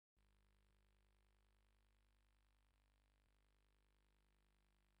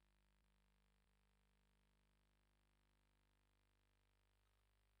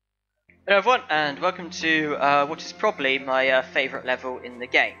Hello everyone, and welcome to what is probably my favourite level in the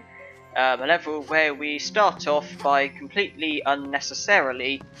game. A level where we start off by completely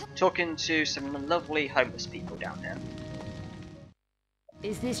unnecessarily talking to some lovely homeless people down there.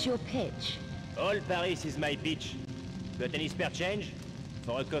 Is this your pitch? All Paris is my pitch. Got any spare change?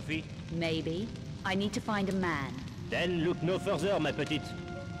 For a coffee? Maybe. I need to find a man. Then look no further, ma petite.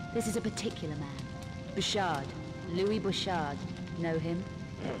 This is a particular man. Bouchard. Louis Bouchard. Know him?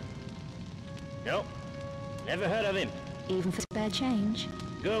 No. Never heard of him. Even for spare change?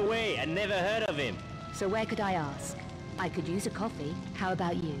 Go away, I never heard of him. So where could I ask? I could use a coffee. How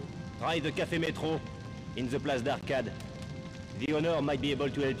about you? Try the Café Métro, in the Place d'Arcade. The owner might be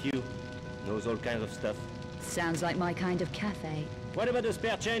able to help you. Knows all kinds of stuff. Sounds like my kind of cafe. What about the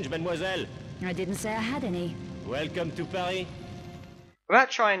spare change, mademoiselle? I didn't say I had any. Welcome to Paris.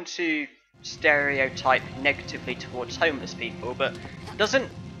 Without trying to stereotype negatively towards homeless people, but doesn't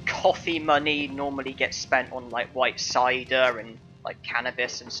coffee money normally get spent on like white cider and like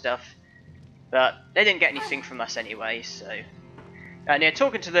cannabis and stuff? But they didn't get anything from us anyway, so... And yeah,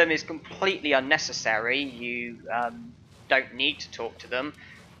 talking to them is completely unnecessary. You don't need to talk to them.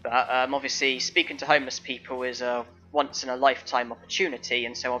 But obviously speaking to homeless people is a once in a lifetime opportunity,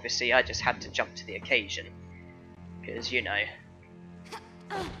 and so obviously I just had to jump to the occasion. Because, you know,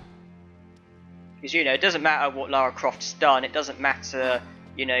 it doesn't matter what Lara Croft's done, it doesn't matter,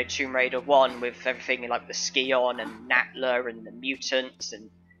 you know, Tomb Raider 1 with everything like the Ski-On and Natla and the mutants, and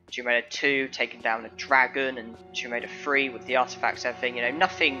Tomb Raider 2 taking down the dragon, and Tomb Raider 3 with the artifacts, everything, you know,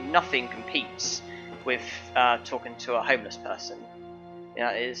 nothing competes with talking to a homeless person. You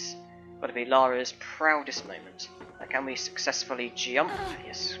know, it is got to be Lara's proudest moment. Now, can we successfully jump?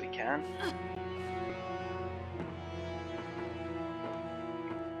 Yes, we can.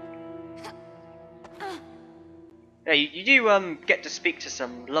 Yeah, you do get to speak to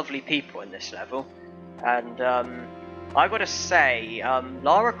some lovely people in this level, and I gotta say,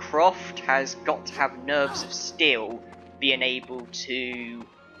 Lara Croft has got to have nerves of steel being able to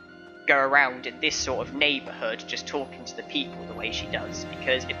go around in this sort of neighbourhood just talking to the people the way she does,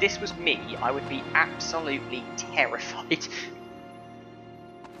 because if this was me, I would be absolutely terrified.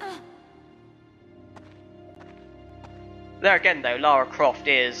 There again though, Lara Croft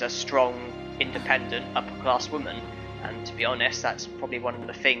is a strong, independent, upper-class woman, and to be honest, that's probably one of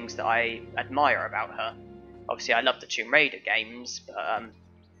the things that I admire about her. Obviously I love the Tomb Raider games, but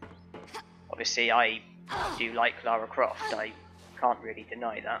obviously I do like Lara Croft, I can't really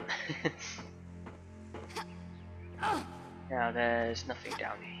deny that. Now there's nothing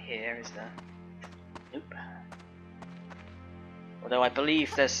down here, is there? Nope. Although I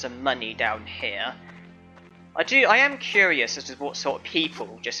believe there's some money down here. I am curious as to what sort of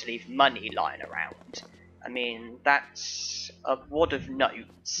people just leave money lying around. I mean, that's a wad of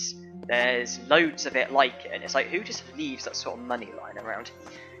notes. There's loads of it like it, and it's like, who just leaves that sort of money lying around?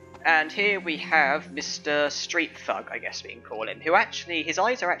 And here we have Mr. Street Thug, I guess we can call him, who actually, his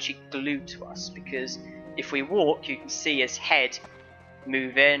eyes are actually glued to us, because if we walk, you can see his head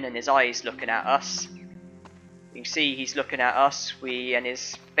move in and his eyes looking at us. You can see he's looking at us, and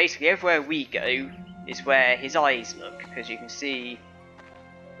his, basically everywhere we go is where his eyes look, because you can see,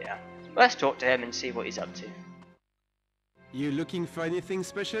 yeah. Let's talk to him and see what he's up to. You looking for anything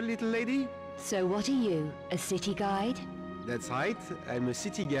special, little lady? So what are you? A city guide? That's right, I'm a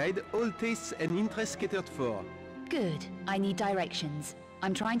city guide, all tastes and interests catered for. Good. I need directions.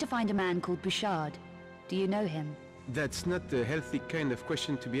 I'm trying to find a man called Bouchard. Do you know him? That's not a healthy kind of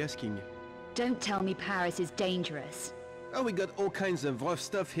question to be asking. Don't tell me Paris is dangerous. Oh, we got all kinds of rough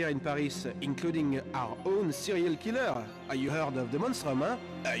stuff here in Paris, including our own serial killer. You heard of the Monstrum,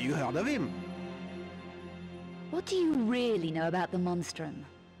 huh? You heard of him? What do you really know about the Monstrum?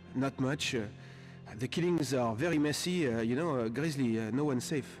 Not much. The killings are very messy, you know, grisly, no one's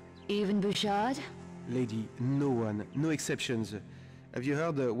safe. Even Bouchard? Lady, no one, no exceptions. Have you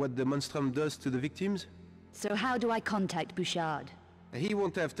heard what the Monstrum does to the victims? So how do I contact Bouchard? He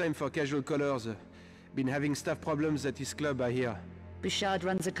won't have time for casual callers. Been having staff problems at his club, I hear. Bouchard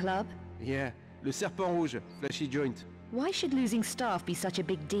runs a club? Yeah, Le Serpent Rouge, flashy joint. Why should losing staff be such a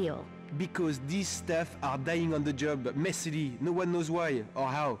big deal? Because these staff are dying on the job, messily, no one knows why, or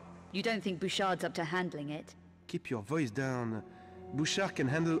how. You don't think Bouchard's up to handling it? Keep your voice down. Bouchard can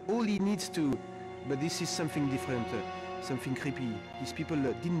handle all he needs to, but this is something different, something creepy. These people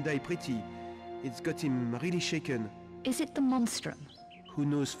didn't die pretty. It's got him really shaken. Is it the Monstrum? Who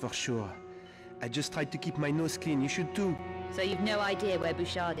knows for sure? I just tried to keep my nose clean, you should too. So you've no idea where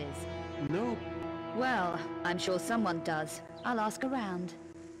Bouchard is? No. Well, I'm sure someone does. I'll ask around.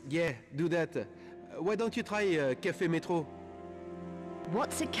 Yeah, do that. Why don't you try Café Métro?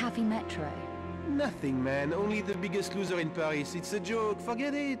 What's a Cafe Metro? Nothing, man. Only the biggest loser in Paris. It's a joke.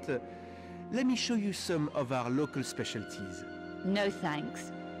 Forget it. Let me show you some of our local specialties. No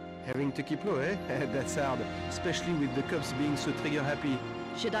thanks. Having to keep low, eh? That's hard. Especially with the cops being so trigger happy.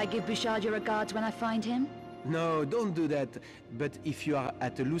 Should I give Bouchard your regards when I find him? No, don't do that. But if you are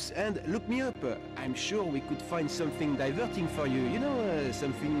at a loose end, look me up. I'm sure we could find something diverting for you. You know,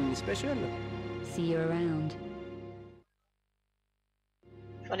 something special. See you around.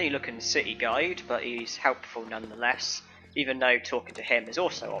 Funny looking city guide, but he's helpful nonetheless, even though talking to him is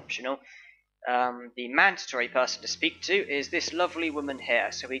also optional. The mandatory person to speak to is this lovely woman here.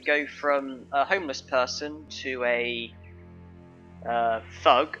 So we go from a homeless person to a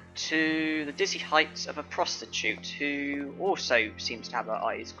thug to the dizzy heights of a prostitute who also seems to have her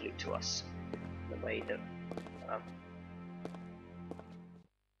eyes glued to us. The way that...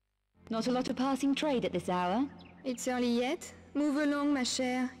 Not a lot of passing trade at this hour. It's early yet? Move along, ma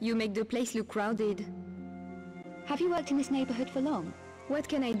chère. You make the place look crowded. Have you worked in this neighborhood for long? What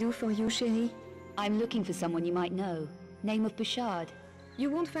can I do for you, chérie? I'm looking for someone you might know. Name of Bouchard. You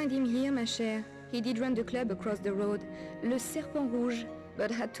won't find him here, ma chère. He did run the club across the road, Le Serpent Rouge,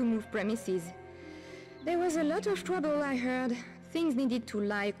 but had to move premises. There was a lot of trouble, I heard. Things needed to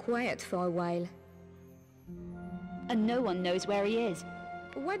lie quiet for a while. And no one knows where he is.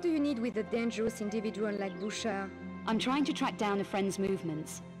 What do you need with a dangerous individual like Bouchard? I'm trying to track down a friend's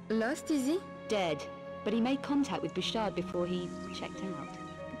movements. Lost, is he? Dead. But he made contact with Bouchard before he checked out.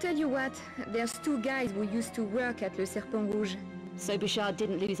 Tell you what, there's two guys who used to work at Le Serpent Rouge. So Bouchard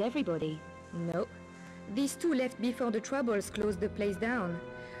didn't lose everybody? No. These two left before the troubles closed the place down.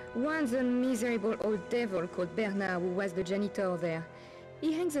 One's a miserable old devil called Bernard, who was the janitor there.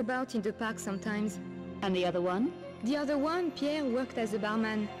 He hangs about in the park sometimes. And the other one? The other one, Pierre, worked as a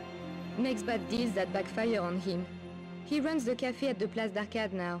barman. Makes bad deals that backfire on him. He runs the cafe at the Place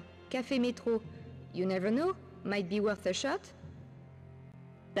d'Arcade now. Café Metro. You never know, might be worth a shot.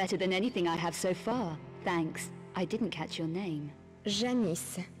 Better than anything I have so far. Thanks. I didn't catch your name.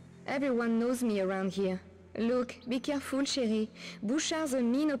 Janice. Everyone knows me around here. Look, be careful, chérie. Bouchard's a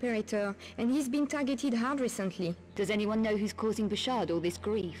mean operator, and he's been targeted hard recently. Does anyone know who's causing Bouchard all this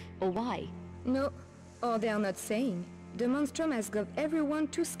grief? Or why? No, or they're not saying. The monstrum has got everyone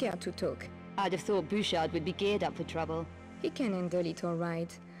too scared to talk. I'd have thought Bouchard would be geared up for trouble. He can handle it all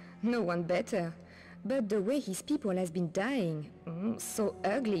right. No one better. But the way his people has been dying, so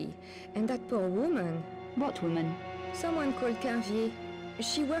ugly. And that poor woman. What woman? Someone called Carvier.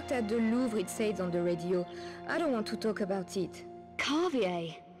 She worked at the Louvre, it says on the radio. I don't want to talk about it.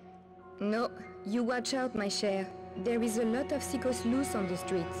 Carvier? No, you watch out, my chère. There is a lot of sickos loose on the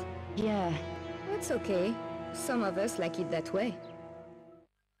streets. Yeah. That's okay. Some of us like it that way.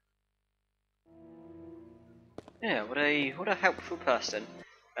 Yeah, what a helpful person.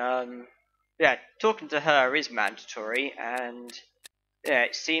 Yeah, talking to her is mandatory, and yeah,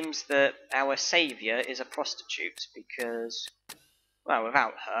 it seems that our saviour is a prostitute because, well,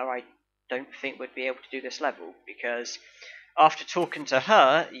 without her, I don't think we'd be able to do this level, because after talking to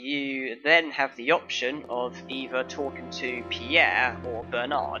her, you then have the option of either talking to Pierre or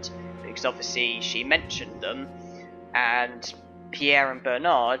Bernard, because obviously she mentioned them, and Pierre and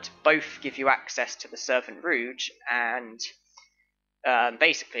Bernard both give you access to the Servant Rouge, and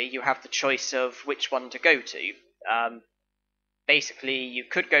basically you have the choice of which one to go to. Basically, you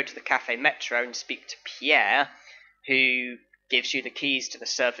could go to the Cafe Metro and speak to Pierre, who gives you the keys to the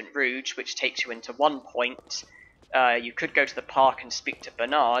Servant Rouge, which takes you into one point. You could go to the park and speak to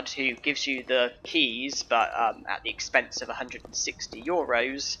Bernard, who gives you the keys, but at the expense of 160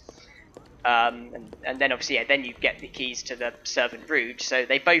 euros. And then obviously, yeah, then you get the keys to the Servant Rouge. So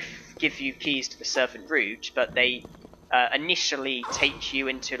they both give you keys to the Servant Rouge, but they initially take you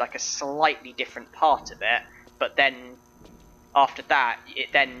into like a slightly different part of it. But then after that,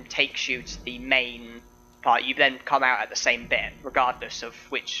 it then takes you to the main part. You then come out at the same bit, regardless of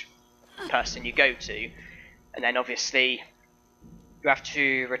which person you go to. And then obviously, you have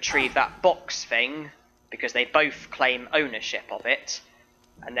to retrieve that box thing, because they both claim ownership of it.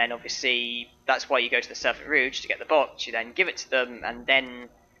 And then obviously, that's why you go to the Servant Rouge to get the box. You then give it to them, and then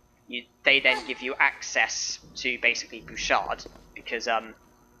they then give you access to basically Bouchard, because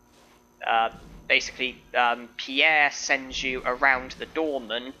Pierre sends you around the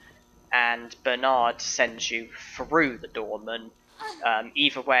doorman, and Bernard sends you through the doorman.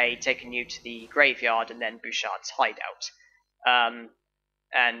 Either way, taking you to the graveyard and then Bouchard's hideout.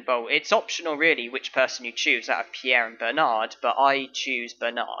 And, well, it's optional, really, which person you choose out of Pierre and Bernard, but I choose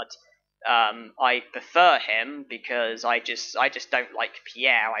Bernard. I prefer him because I just don't like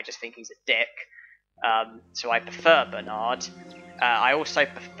Pierre. I just think he's a dick. So I prefer Bernard. I also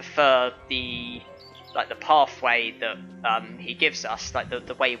prefer the pathway that he gives us, like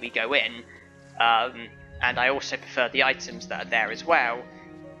the way we go in, and I also prefer the items that are there as well.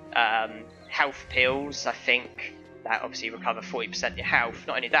 Health pills, I think, that obviously recover 40% of your health.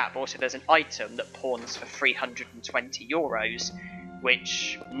 Not only that, but also there's an item that pawns for 320 euros,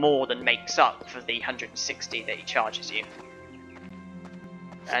 which more than makes up for the 160 that he charges you.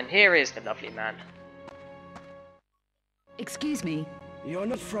 And here is the lovely man. Excuse me? You're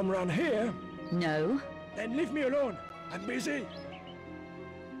not from around here? No. Then leave me alone. I'm busy.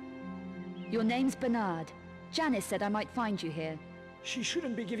 Your name's Bernard. Janice said I might find you here. She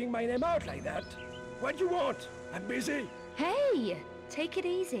shouldn't be giving my name out like that. What do you want? I'm busy. Hey! Take it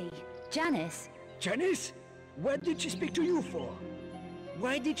easy. Janice. Janice? What did she speak to you for?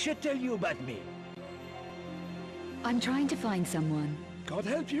 Why did she tell you about me? I'm trying to find someone. God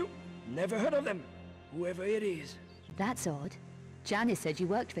help you. Never heard of them. Whoever it is. That's odd. Janice said you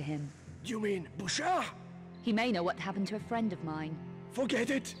worked for him. You mean Bouchard? He may know what happened to a friend of mine.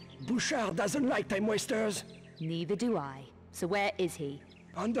 Forget it. Bouchard doesn't like time wasters. Neither do I. So where is he?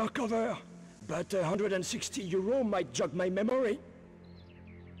 Undercover. But 160 euro might jog my memory.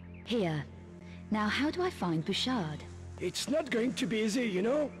 Here. Now how do I find Bouchard? It's not going to be easy, you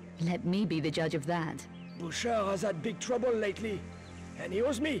know? Let me be the judge of that. Bouchard has had big trouble lately. And he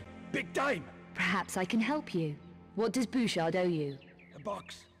owes me. Big time. Perhaps I can help you. What does Bouchard owe you? A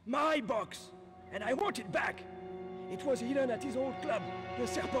box. My box. And I want it back. It was hidden at his old club, the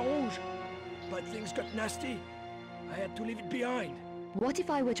Serpent Rouge. But things got nasty. I had to leave it behind. What if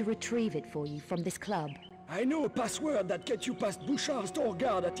I were to retrieve it for you from this club? I know a password that gets you past Bouchard's door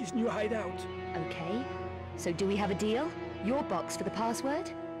guard at his new hideout. Okay. So do we have a deal? Your box for the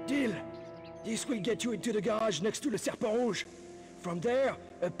password? Deal. This will get you into the garage next to the Serpent Rouge. From there,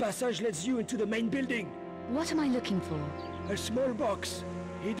 a passage leads you into the main building. What am I looking for? A small box,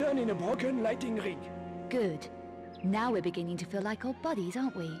 hidden in a broken lighting rig. Good. Now we're beginning to feel like old buddies,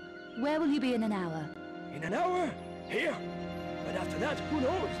 aren't we? Where will you be in an hour? In an hour? Here. But after that, who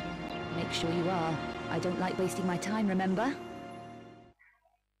knows? Make sure you are. I don't like wasting my time, remember?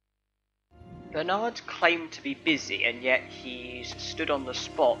 Bernard claimed to be busy, and yet he's stood on the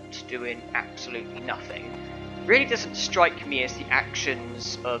spot doing absolutely nothing. Really doesn't strike me as the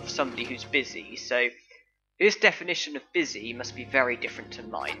actions of somebody who's busy, so his definition of busy must be very different to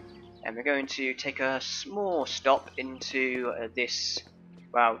mine. And we're going to take a small stop into this,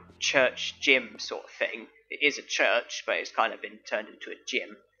 well, church gym sort of thing. It is a church, but it's kind of been turned into a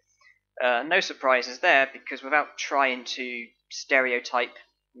gym. No surprises there, because without trying to stereotype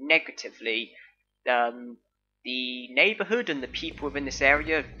negatively, the neighbourhood and the people within this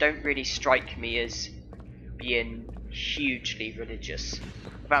area don't really strike me as being hugely religious,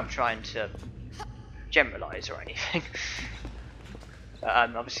 without trying to generalise or anything.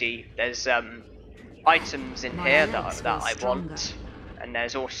 Obviously there's items in here that I want, and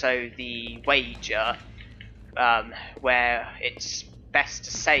there's also the wager, where it's best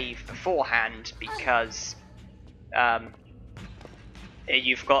to save beforehand, because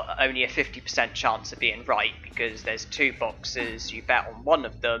you've got only a 50% chance of being right, because there's two boxes, you bet on one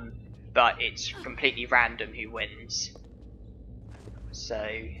of them, but it's completely random who wins. So,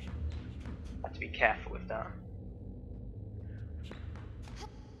 have to be careful with that.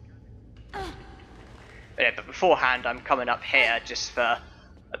 But beforehand, I'm coming up here just for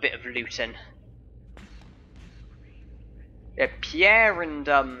a bit of looting. Yeah, Pierre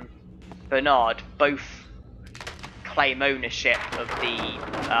and Bernard both claim ownership of the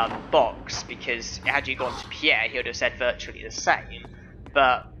box, because had you gone to Pierre, he would have said virtually the same.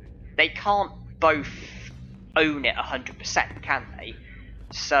 But they can't both own it 100%, can they?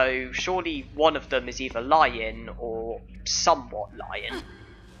 So surely one of them is either lying or somewhat lying,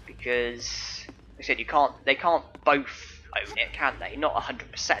 because like I said, they can't both own it, can they? Not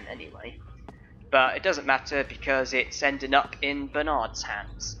 100% anyway. But it doesn't matter, because it's ending up in Bernard's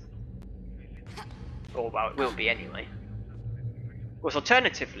hands. Or, well, it will be anyway. Of course,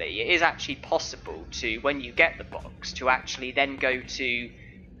 alternatively, it is actually possible to, when you get the box, to actually then go to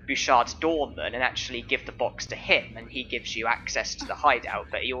Bouchard's doorman and actually give the box to him, and he gives you access to the hideout,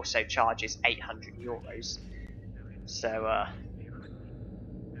 but he also charges 800 euros. So,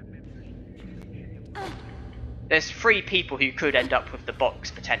 there's 3 people who could end up with the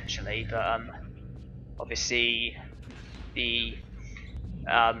box, potentially, but, obviously, the,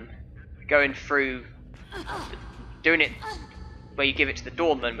 going through, doing it where you give it to the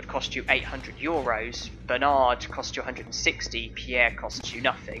doorman would cost you 800 euros, Bernard costs you 160, Pierre costs you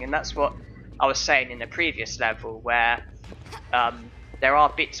nothing, and that's what I was saying in the previous level, where there are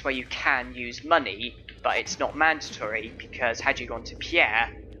bits where you can use money, but it's not mandatory, because had you gone to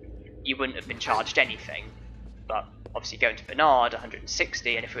Pierre, you wouldn't have been charged anything. But obviously going to Bernard,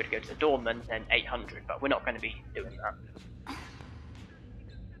 160, and if we were to go to the doorman, then 800, but we're not going to be doing that.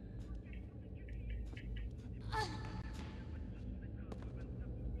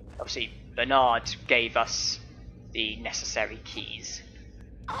 Obviously, Bernard gave us the necessary keys,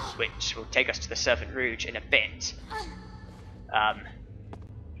 which will take us to the Servant Rouge in a bit.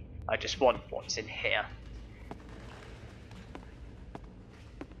 I just want what's in here.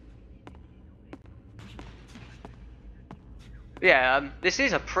 Yeah, this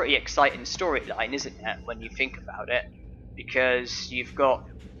is a pretty exciting storyline, isn't it, when you think about it? Because you've got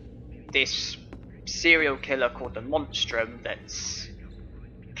this serial killer called the Monstrum that's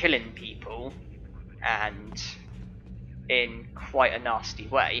killing people, and in quite a nasty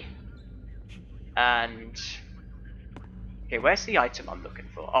way. And okay, where's the item I'm looking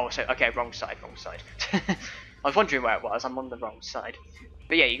for? Oh, so okay, wrong side. I was wondering where it was. I'm on the wrong side.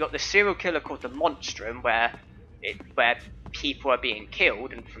 But yeah, you got this serial killer called the Monstrum, where people are being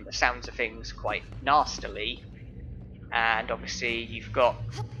killed, and from the sounds of things, quite nastily. And obviously, you've got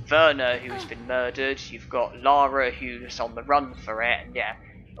Werner, who's been murdered. You've got Lara, who's on the run for it. And yeah,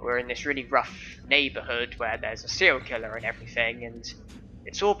 we're in this really rough neighborhood where there's a serial killer and everything, and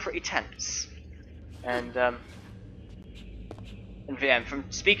it's all pretty tense. And yeah, from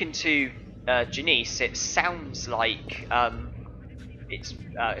speaking to Janice, it sounds like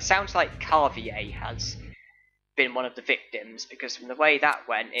Carvier has been one of the victims, because from the way that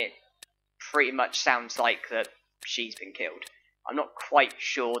went, it pretty much sounds like that she's been killed. I'm not quite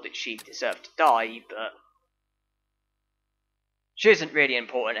sure that she deserved to die, but she isn't really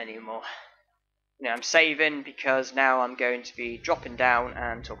important anymore. You know, I'm saving because now I'm going to be dropping down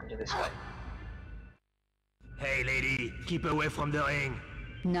and talking to this guy. Hey lady, keep away from the ring.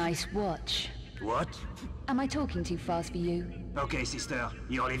 Nice watch. What? Am I talking too fast for you? Okay, sister,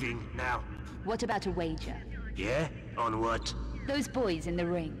 you're leaving now. What about a wager? Yeah? On what? Those boys in the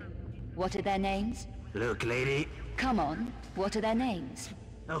ring. What are their names? Look, lady. Come on, what are their names?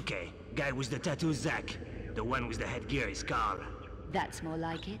 Okay, guy with the tattoo, Zach. The one with the headgear is Carl. That's more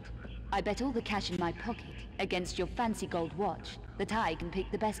like it. I bet all the cash in my pocket against your fancy gold watch that I can pick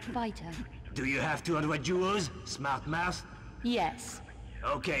the best fighter. Do you have 200 euros, smart mouth? Yes.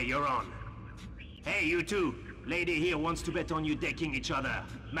 Okay, you're on. Hey, you two. Lady here wants to bet on you decking each other.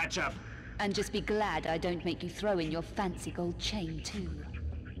 Match up. And just be glad I don't make you throw in your fancy gold chain, too.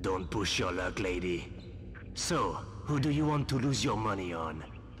 Don't push your luck, lady. So, who do you want to lose your money on?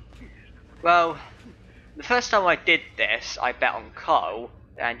 Well, the first time I did this, I bet on Carl,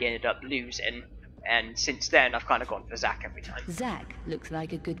 and he ended up losing. And since then, I've kind of gone for Zach every time. Zach looks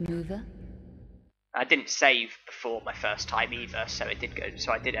like a good mover. I didn't save before my first time either, so it did go.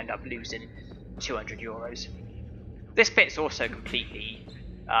 So I did end up losing 200 euros. This bit's also completely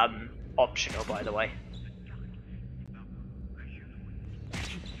optional, by the way.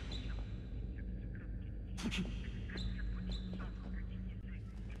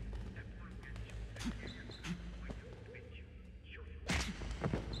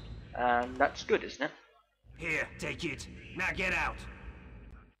 And that's good, isn't it? Here, take it. Now get out.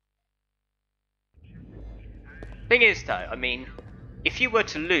 Thing is though, I mean, if you were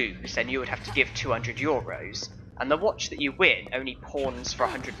to lose, then you would have to give 200 euros, and the watch that you win only pawns for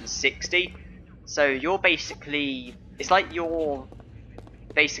 160, so you're basically, it's like you're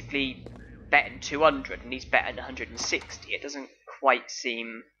basically betting 200 and he's betting 160. It doesn't quite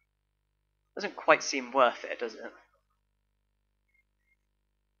seem worth it, does it?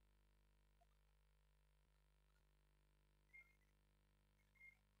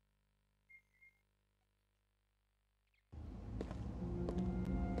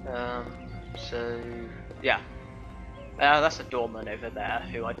 So yeah, that's a doorman over there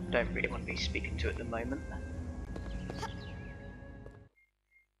who I don't really want to be speaking to at the moment.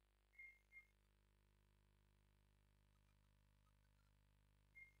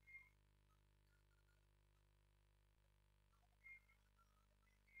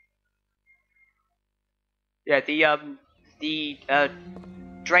 Yeah, the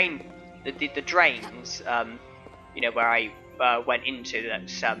drains, you know, where I went into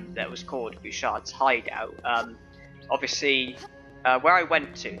that was called Bouchard's hideout. Obviously, where I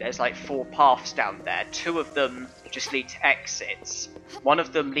went to, there's like 4 paths down there. 2 of them just lead to exits. 1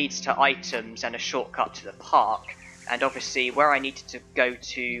 of them leads to items and a shortcut to the park. And obviously, where I needed to go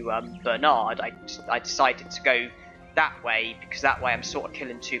to Bernard, I decided to go that way, because that way I'm sort of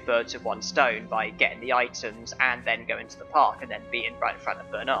killing 2 birds with 1 stone by getting the items and then going to the park and then being right in front of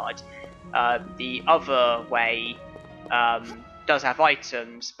Bernard. The other way does have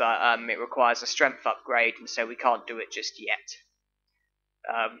items, but it requires a strength upgrade, and so we can't do it just yet.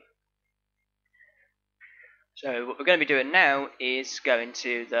 So what we're going to be doing now is going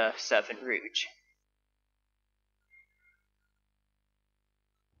to the Serpent Rouge.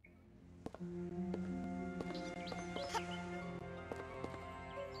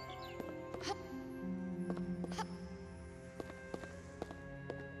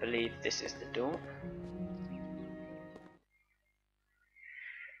 I believe this is the door.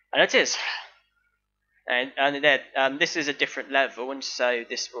 And it is. And there, this is a different level, and so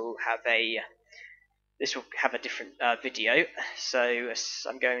this will have a different video. So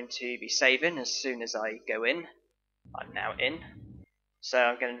I'm going to be saving as soon as I go in. I'm now in, so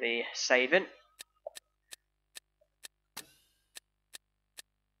I'm going to be saving.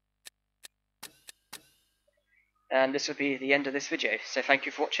 And this will be the end of this video. So thank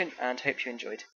you for watching, and hope you enjoyed.